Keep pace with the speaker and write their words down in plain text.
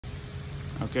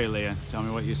Okay, Leah, tell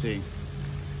me what you see.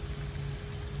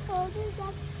 Turtles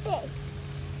and fish.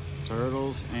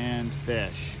 Turtles and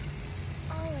fish.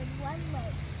 All in one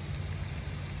lake.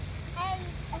 And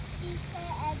a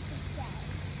seashell and the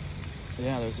shell.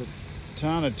 Yeah, there's a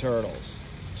ton of turtles.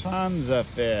 Tons of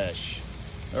fish.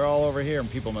 They're all over here,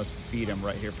 and people must feed them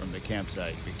right here from the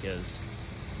campsite because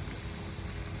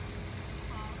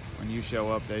when you show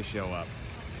up, they show up.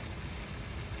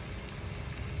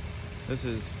 This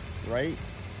is right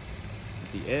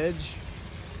at the edge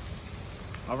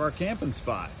of our camping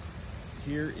spot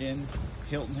here in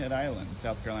Hilton Head Island,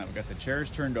 South Carolina. We got the chairs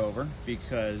turned over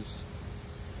because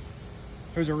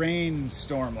there was a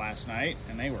rainstorm last night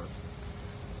and they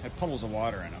had puddles of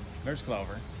water in them. There's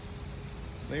Clover.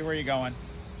 Lee, where are you going?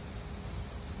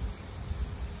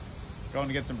 Going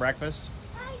to get some breakfast?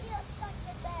 I just got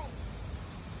the bed.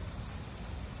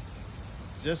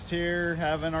 Just here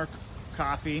having our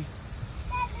coffee.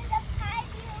 That is a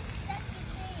patio stuck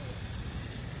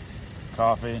to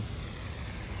Coffee,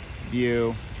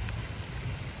 view,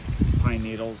 pine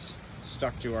needles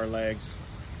stuck to our legs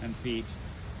and feet.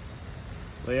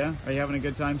 Leah, are you having a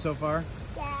good time so far?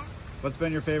 Yeah. What's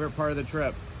been your favorite part of the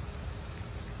trip?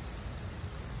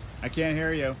 I can't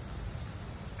hear you.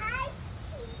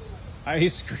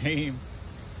 Ice cream.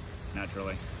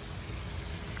 Naturally.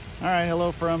 All right,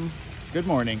 hello from good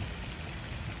morning.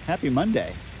 Happy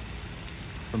Monday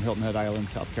from Hilton Head Island,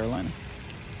 South Carolina.